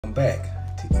Welcome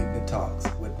back to Evening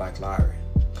Talks with Mike Lowry,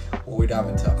 where we dive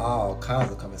into all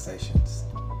kinds of conversations,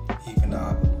 even the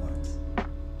awkward ones.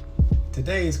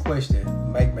 Today's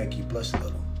question may make you blush a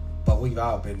little, but we've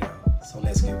all been there, so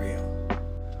let's get real.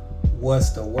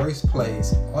 What's the worst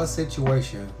place or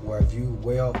situation where you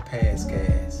well past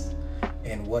gas,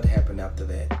 and what happened after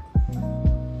that?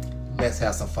 Let's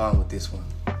have some fun with this one.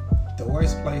 The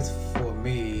worst place for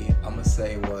me, I'm gonna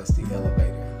say, was the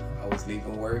elevator. I was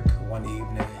leaving work one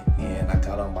evening and I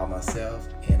got on by myself,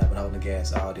 and I've been holding the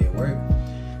gas all day at work,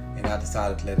 and I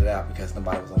decided to let it out because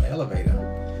nobody was on the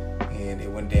elevator, and it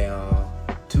went down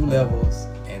 2 levels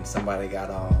and somebody got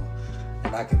on,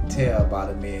 and I can tell by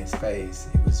the man's face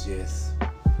it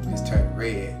just turned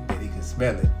red, that he could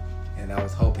smell it, and I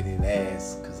was hoping he didn't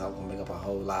ask because I was gonna make up a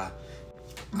whole lie.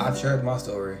 I've shared my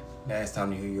story. Now it's time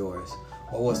to hear yours.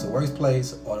 What was the worst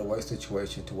place or the worst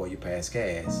situation to where you passed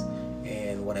gas,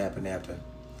 and what happened after?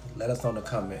 Let us know in the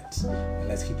comments, and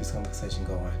let's keep this conversation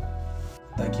going.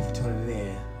 Thank you for tuning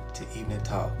in to Evening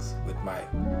Talks with Mike.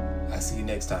 I'll see you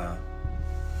next time.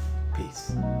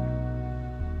 Peace.